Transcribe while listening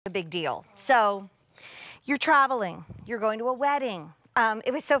a big deal. So you're traveling, you're going to a wedding.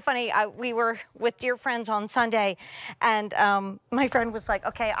 It was so funny. We were with dear friends on Sunday, and my friend was like,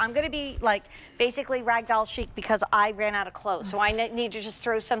 okay, I'm going to be like basically ragdoll chic because I ran out of clothes. So I need to just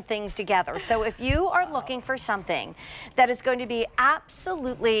throw some things together. So if you are looking for something that is going to be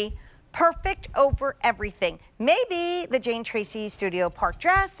absolutely perfect over everything, maybe the Jane Tracy Studio Park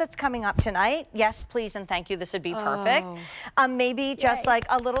dress that's coming up tonight. Yes, please and thank you. This would be perfect. Maybe just like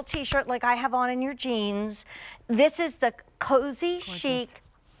a little t-shirt like I have on in your jeans. This is the CozyChic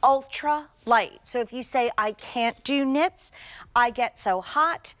Ultra Light. So if you say, I can't do knits, I get so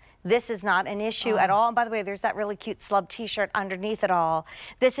hot, this is not an issue at all. And by the way, there's that really cute slub t-shirt underneath it all.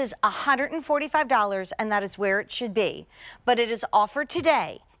 This is $145, and that is where it should be. But it is offered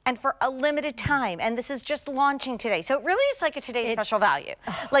today and for a limited time, and this is just launching today. So it really is like a today's special value.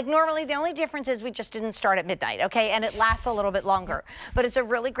 Like normally the only difference is we just didn't start at midnight, okay? And it lasts a little bit longer. But it's a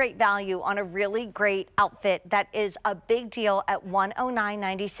really great value on a really great outfit that is a big deal at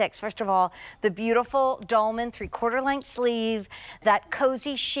 $109.96. First of all, the beautiful Dolman 3/4 length sleeve, that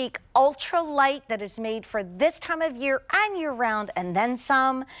CozyChic Ultra Light that is made for this time of year and year round and then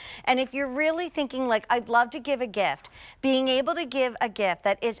some. And if you're really thinking like, I'd love to give a gift, being able to give a gift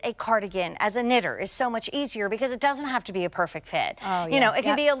that is a cardigan as a knitter is so much easier because it doesn't have to be a perfect fit. You know, it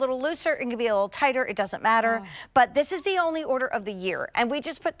can be a little looser, it can be a little tighter, it doesn't matter. But this is the only order of the year. And we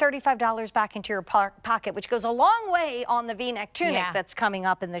just put $35 back into your pocket, which goes a long way on the V-neck tunic that's coming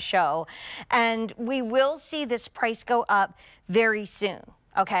up in the show. And we will see this price go up very soon.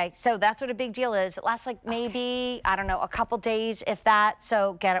 Okay, so that's what a big deal is. It lasts like maybe, I don't know, a couple days, if that,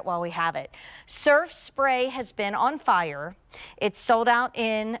 so get it while we have it. Surf Spray has been on fire. It's sold out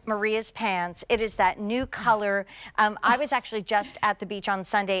in Maria's pants. It is that new color. I was actually just at the beach on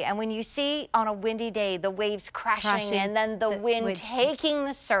Sunday, and when you see on a windy day the waves crashing and then the wind taking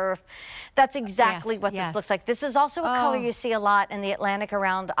the surf, that's exactly what this looks like. This is also a color you see a lot in the Atlantic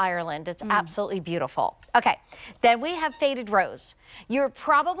around Ireland. It's absolutely beautiful. Okay, then we have Faded Rose. You're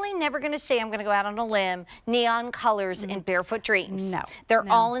probably never going to see, I'm going to go out on a limb, neon colors in Barefoot Dreams. No. They're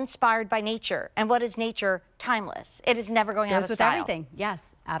all inspired by nature. And what is nature? Timeless. It is never going out of style. With everything.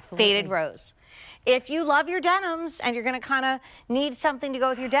 Yes, absolutely. Faded Rose. If you love your denims and you're going to kind of need something to go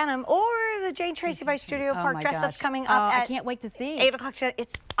with your denim, or the Jane Tracy by Studio Park dress that's coming up at I can't wait to see. 8 o'clock today.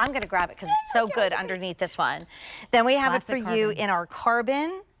 I'm going to grab it because it's so good underneath this one. Then we have it for you in our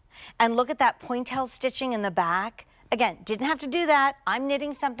carbon. And look at that pointelle stitching in the back. Again, didn't have to do that. I'm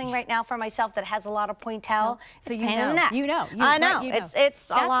knitting something right now for myself that has a lot of pointelle. So it's pain in the neck. I know. It's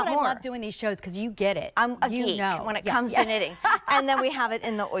a lot more. That's what I love doing these shows, because you get it. I'm a geek when it comes to knitting. And then we have it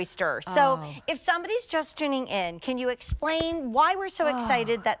in the oyster. So if somebody's just tuning in, can you explain why we're so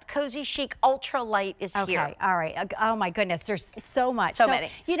excited that CozyChic Ultra Light is here? Okay, all right. Oh my goodness, there's so much. So many.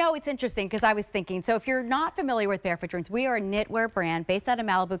 You know, it's interesting because I was thinking, so if you're not familiar with Barefoot Dreams, we are a knitwear brand based out of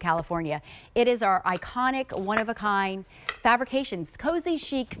Malibu, California. It is our iconic, one-of-a-kind fabrications,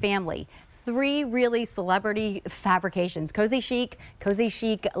 CozyChic family. 3 really celebrity fabrications: CozyChic,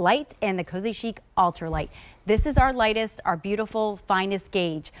 CozyChic Light, and the CozyChic Ultra Light. This is our lightest, our beautiful, finest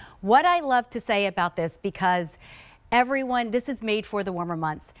gauge. What I love to say about this, because everyone, this is made for the warmer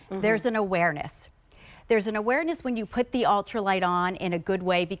months. There's an awareness. There's an awareness when you put the ultralight on in a good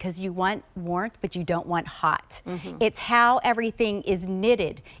way, because you want warmth, but you don't want hot. It's how everything is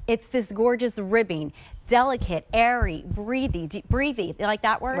knitted. It's this gorgeous ribbing, delicate, airy, breathy. Breathy, you like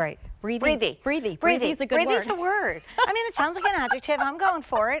that word? Right. Breathy. Breathy's a good word. Breathy's a word. I mean, it sounds like an adjective. I'm going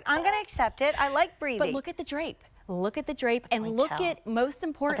for it. I'm going to accept it. I like breathy. But look at the drape. Look at the drape, and look at, most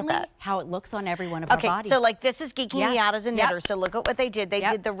importantly, how it looks on every one of our bodies. So like this is geeking me out as a knitter. So look at what they did. They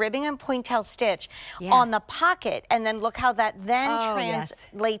did the ribbing and pointelle stitch on the pocket, and then look how that then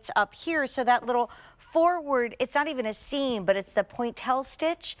translates up here. So that little forward, it's not even a seam, but it's the pointelle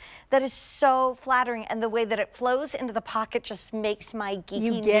stitch that is so flattering, and the way that it flows into the pocket just makes my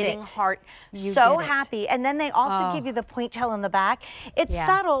geeky knitting heart so happy. And then they also give you the pointelle in the back. It's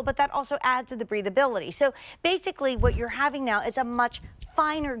subtle, but that also adds to the breathability. So basically what you're having now is a much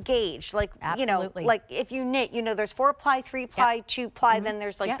finer gauge, like you know, like if you knit, you know, there's 4-ply, 3-ply, 2-ply, then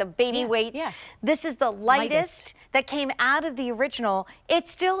there's like the baby weights. This is the lightest that came out of the original. It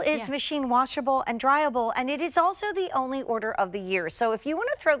still is machine washable and dryable, and it is also the only order of the year. So if you want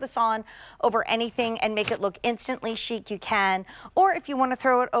to throw this on over anything and make it look instantly chic, you can. Or if you want to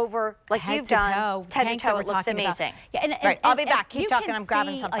throw it over like you've done, head to toe, it looks amazing. And I'll be back. Keep talking. I'm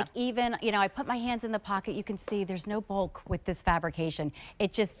grabbing something. Like even, you know, I put my hands in the pocket. You can see there's no bulk with this fabrication.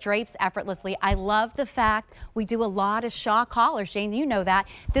 It just drapes effortlessly. I love the fact we do a lot of Shaw collars. Jane, you know that.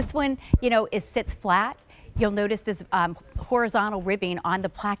 This one, you know, sits flat. You'll notice this horizontal ribbing on the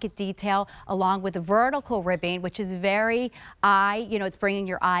placket detail along with the vertical ribbing, which is very it's bringing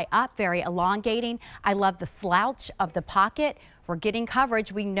your eye up, very elongating. I love the slouch of the pocket. We're getting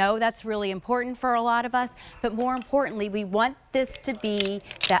coverage. We know that's really important for a lot of us, but more importantly, we want this to be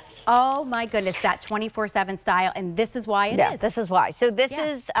that, oh my goodness, that 24/7 style, and this is why it is. Yeah, this is why. So this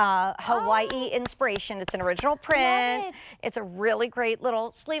is Hawaii inspiration. It's an original print. It's a really great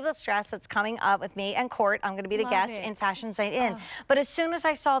little sleeveless dress that's coming up with me and Court. I'm going to be the guest in Fashion Night In. But as soon as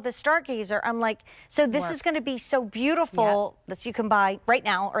I saw this stargazer, I'm like, so this is going to be so beautiful that you can buy right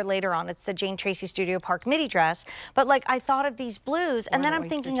now or later on. It's the Jane Tracy Studio Park midi dress. But like I thought of these blues, and then I'm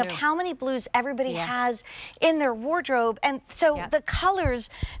thinking of how many blues everybody has in their wardrobe, and so the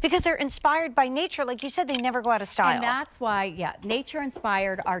colors, because they're inspired by nature, like you said, they never go out of style. And that's why, nature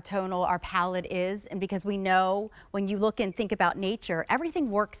inspired our tonal, our palette is, and because we know when you look and think about nature,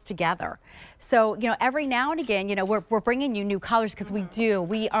 everything works together. So, every now and again, we're bringing you new colors because we do.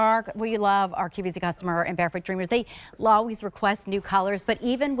 We love our QVC customer and Barefoot Dreamers. They always request new colors, but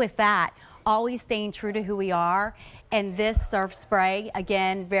even with that, always staying true to who we are. And this surf spray,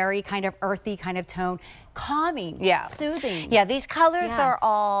 again, very kind of earthy kind of tone, calming, soothing. Yeah, these colors are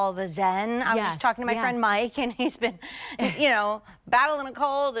all the zen. I was just talking to my friend Mike, and he's been, battling a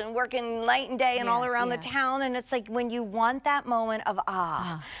cold and working night and day and all around the town. And it's like when you want that moment of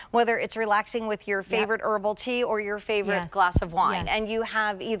whether it's relaxing with your favorite herbal tea or your favorite glass of wine, and you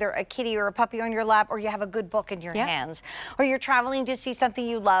have either a kitty or a puppy on your lap, or you have a good book in your hands, or you're traveling to see something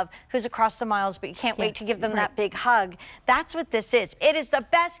you love who's across the miles, but you can't wait to give them that big hug. That's what this is. It is the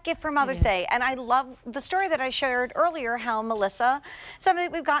best gift for Mother's Day. And I love the story that I shared earlier, how Melissa, somebody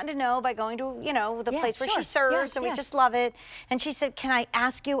that we've gotten to know by going to, the place where she serves, and we just love it. And she said, can I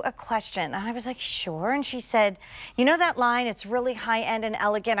ask you a question? And I was like, sure. And she said, you know that line, it's really high-end and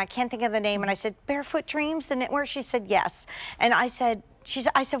elegant. I can't think of the name. And I said, Barefoot Dreams, the knitwear? She said, yes. And I said,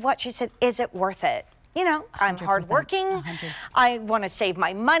 what? She said, is it worth it? I'm hardworking. 100. I want to save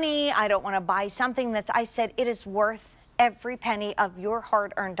my money. I don't want to buy something I said, it is worth every penny of your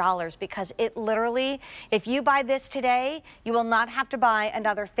hard-earned dollars, because it literally, if you buy this today, you will not have to buy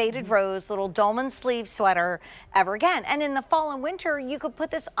another faded rose little Dolman sleeve sweater ever again. And in the fall and winter, you could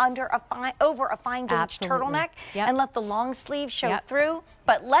put this under over a fine gauge turtleneck and let the long sleeve show through.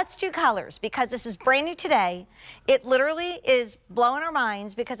 But let's do colors, because this is brand new today. It literally is blowing our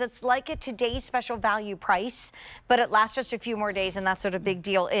minds because it's like a today's special value price, but it lasts just a few more days, and that's what a big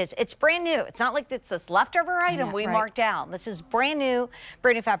deal is. It's brand new. It's not like it's this leftover item we marked down. This is brand new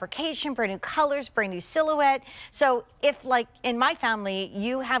fabrication, brand new colors, brand new silhouette. So if, like in my family,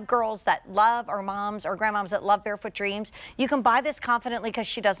 you have girls that love, or moms or grandmoms that love Barefoot Dreams, you can buy this confidently because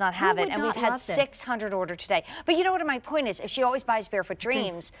she does not have it. And we've had 600 ordered today. But you know what my point is? If she always buys Barefoot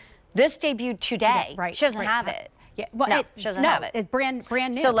Dreams, this debuted today. She doesn't have it. Yeah, well, no, she doesn't have it. It's brand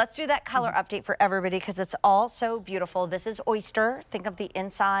new. So let's do that color update for everybody, because it's all so beautiful. This is oyster. Think of the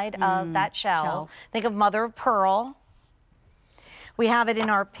inside of that shell. Think of mother of pearl. We have it in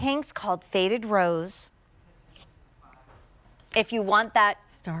our pinks called Faded Rose. If you want that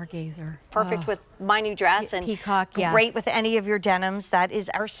stargazer, perfect with my new dress, and peacock, great with any of your denims, that is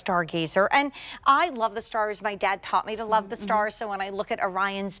our stargazer. And I love the stars. My dad taught me to love the stars. So when I look at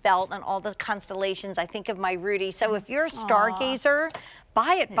Orion's belt and all the constellations, I think of my Rudy. So if you're a stargazer,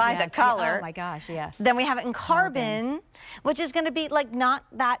 buy it by the color. Oh my gosh, Then we have it in carbon, which is going to be like not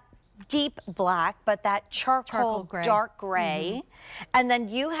that deep black, but that charcoal gray. Dark gray. And then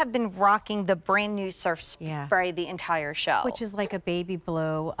you have been rocking the brand new surf spray the entire show, which is like a baby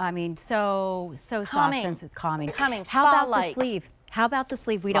blue. I mean, so soft and calming. How about the sleeve? How about the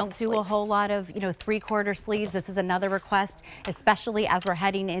sleeve? We don't do a whole lot of, 3/4 sleeves. This is another request, especially as we're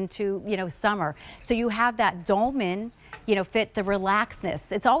heading into, summer. So you have that Dolman, fit the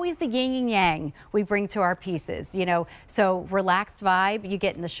relaxedness. It's always the yin and yang we bring to our pieces, So relaxed vibe, you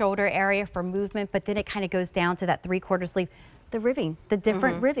get in the shoulder area for movement, but then it kind of goes down to that 3/4 sleeve. The ribbing, the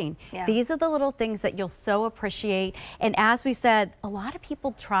different ribbing. These are the little things that you'll so appreciate. And as we said, a lot of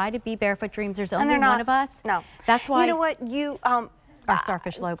people try to be Barefoot Dreams. There's only one of us. No. That's why. You know what? Our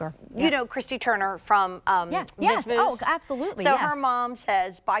starfish logo. You know Christy Turner from Ms. Moose? Oh, absolutely. So her mom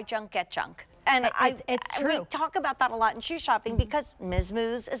says, buy junk, get junk. And it's true. We talk about that a lot in shoe shopping, because Ms.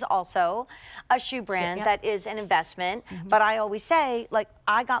 Moose is also a shoe brand that is an investment. But I always say, like,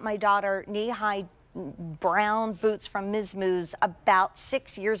 I got my daughter knee-high brown boots from Ms. Moose about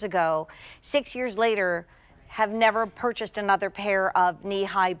 6 years ago. 6 years later, have never purchased another pair of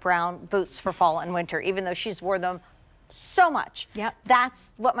knee-high brown boots for fall and winter, even though she's wore them so much. Yep.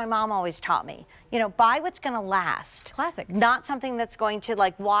 That's what my mom always taught me. You know, buy what's going to last. Classic. Not something that's going to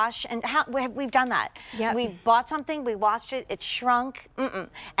like wash, and we've done that. Yep. We bought something, we washed it, it shrunk.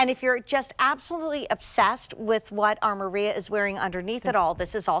 And if you're just absolutely obsessed with what our Maria is wearing underneath it all,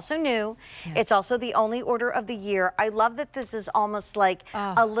 this is also new. Yeah. It's also the only order of the year. I love that this is almost like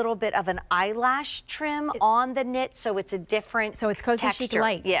a little bit of an eyelash trim on the knit, so it's a different So it's CozyChic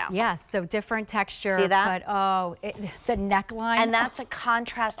Lite. Yeah. Yes, so different texture. See that? But the neckline. And that's a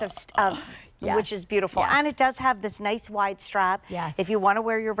contrast of Yes. which is beautiful. Yes. And it does have this nice wide strap. Yes. If you want to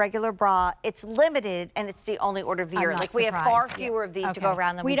wear your regular bra, it's limited, and it's the only order of the year. Like, we have far fewer of these to go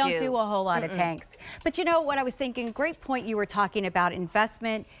around than we do. We don't do a whole lot of tanks. But you know what I was thinking? Great point you were talking about,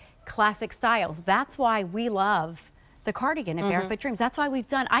 investment, classic styles. That's why we love the cardigan at Barefoot Dreams. That's why we've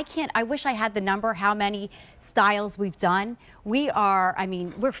done, I wish I had the number how many styles we've done. I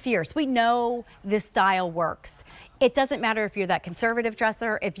mean, we're fierce. We know this style works. It doesn't matter if you're that conservative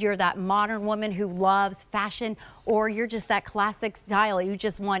dresser, if you're that modern woman who loves fashion, or you're just that classic style. You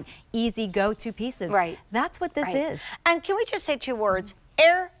just want easy go-to pieces. Right. That's what this is. And can we just say 2 words?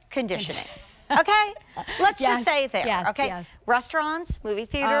 Air conditioning. Okay? Let's just say it there. Yes, okay? yes. Restaurants, movie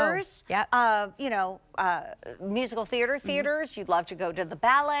theaters, you know, musical theaters. You'd love to go to the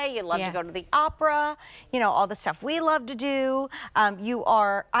ballet. You'd love to go to the opera. You know, all the stuff we love to do.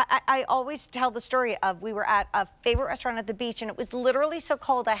 I always tell the story of, we were at a favorite restaurant at the beach, and it was literally so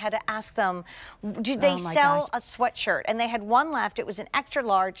cold I had to ask them, did they sell a sweatshirt? And they had one left. It was an extra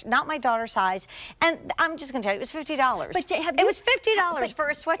large, not my daughter's size. And I'm just going to tell you, it was $50. But it was $50 for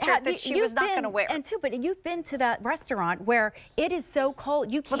a sweatshirt that she was not going to wear. And but you've been to that restaurant where it is so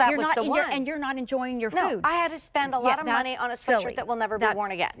cold. You can't. Well, you're not enjoying your food. I had to spend a lot of money on a sweatshirt that will never be worn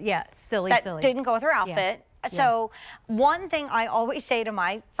again. Yeah, silly. That didn't go with her outfit. So one thing I always say to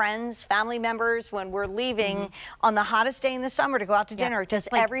my friends, family members, when we're leaving on the hottest day in the summer to go out to dinner, does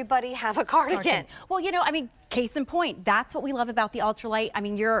everybody have a cardigan? Well, you know, I mean, case in point, that's what we love about the ultralight. I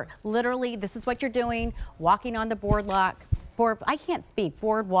mean, you're literally, this is what you're doing, walking on the boardwalk,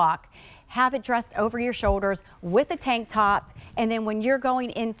 have it dressed over your shoulders with a tank top, and then when you're going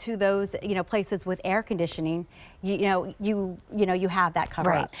into those, you know, places with air conditioning, you have that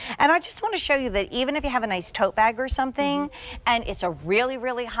cover up. And I just want to show you that even if you have a nice tote bag or something, and it's a really,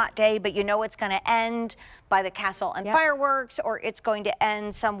 really hot day, but you know it's going to end by the castle and fireworks, or it's going to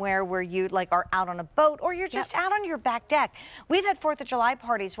end somewhere where you are out on a boat, or you're just out on your back deck. We've had 4th of July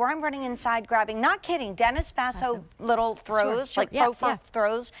parties where I'm running inside grabbing, not kidding, Dennis Basso little throws, like faux fur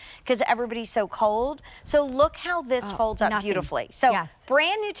throws, because everybody's so cold. So look how this folds up beautifully. So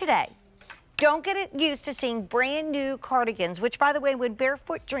brand new today. Don't get it used to seeing brand new cardigans, which, by the way, when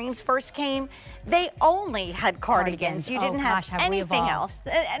Barefoot Dreams first came, they only had cardigans. You didn't have anything else,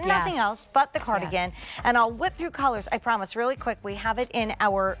 nothing else but the cardigan. And I'll whip through colors, I promise, really quick. We have it in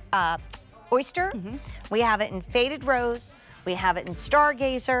our oyster. We have it in faded rose. We have it in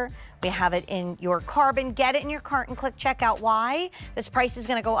stargazer. We have it in your carbon. Get it in your cart and click checkout. Why? This price is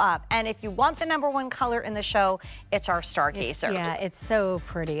going to go up. And if you want the #1 color in the show, it's our stargazer. It's so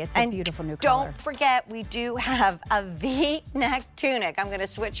pretty. It's a beautiful new color. Don't forget, we do have a V-neck tunic. I'm going to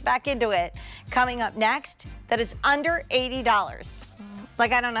switch back into it. Coming up next, that is under $80.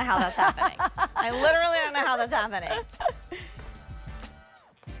 Like, I don't know how that's happening. I literally don't know how that's happening.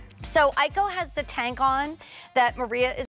 So Aiko has the tank on that Maria is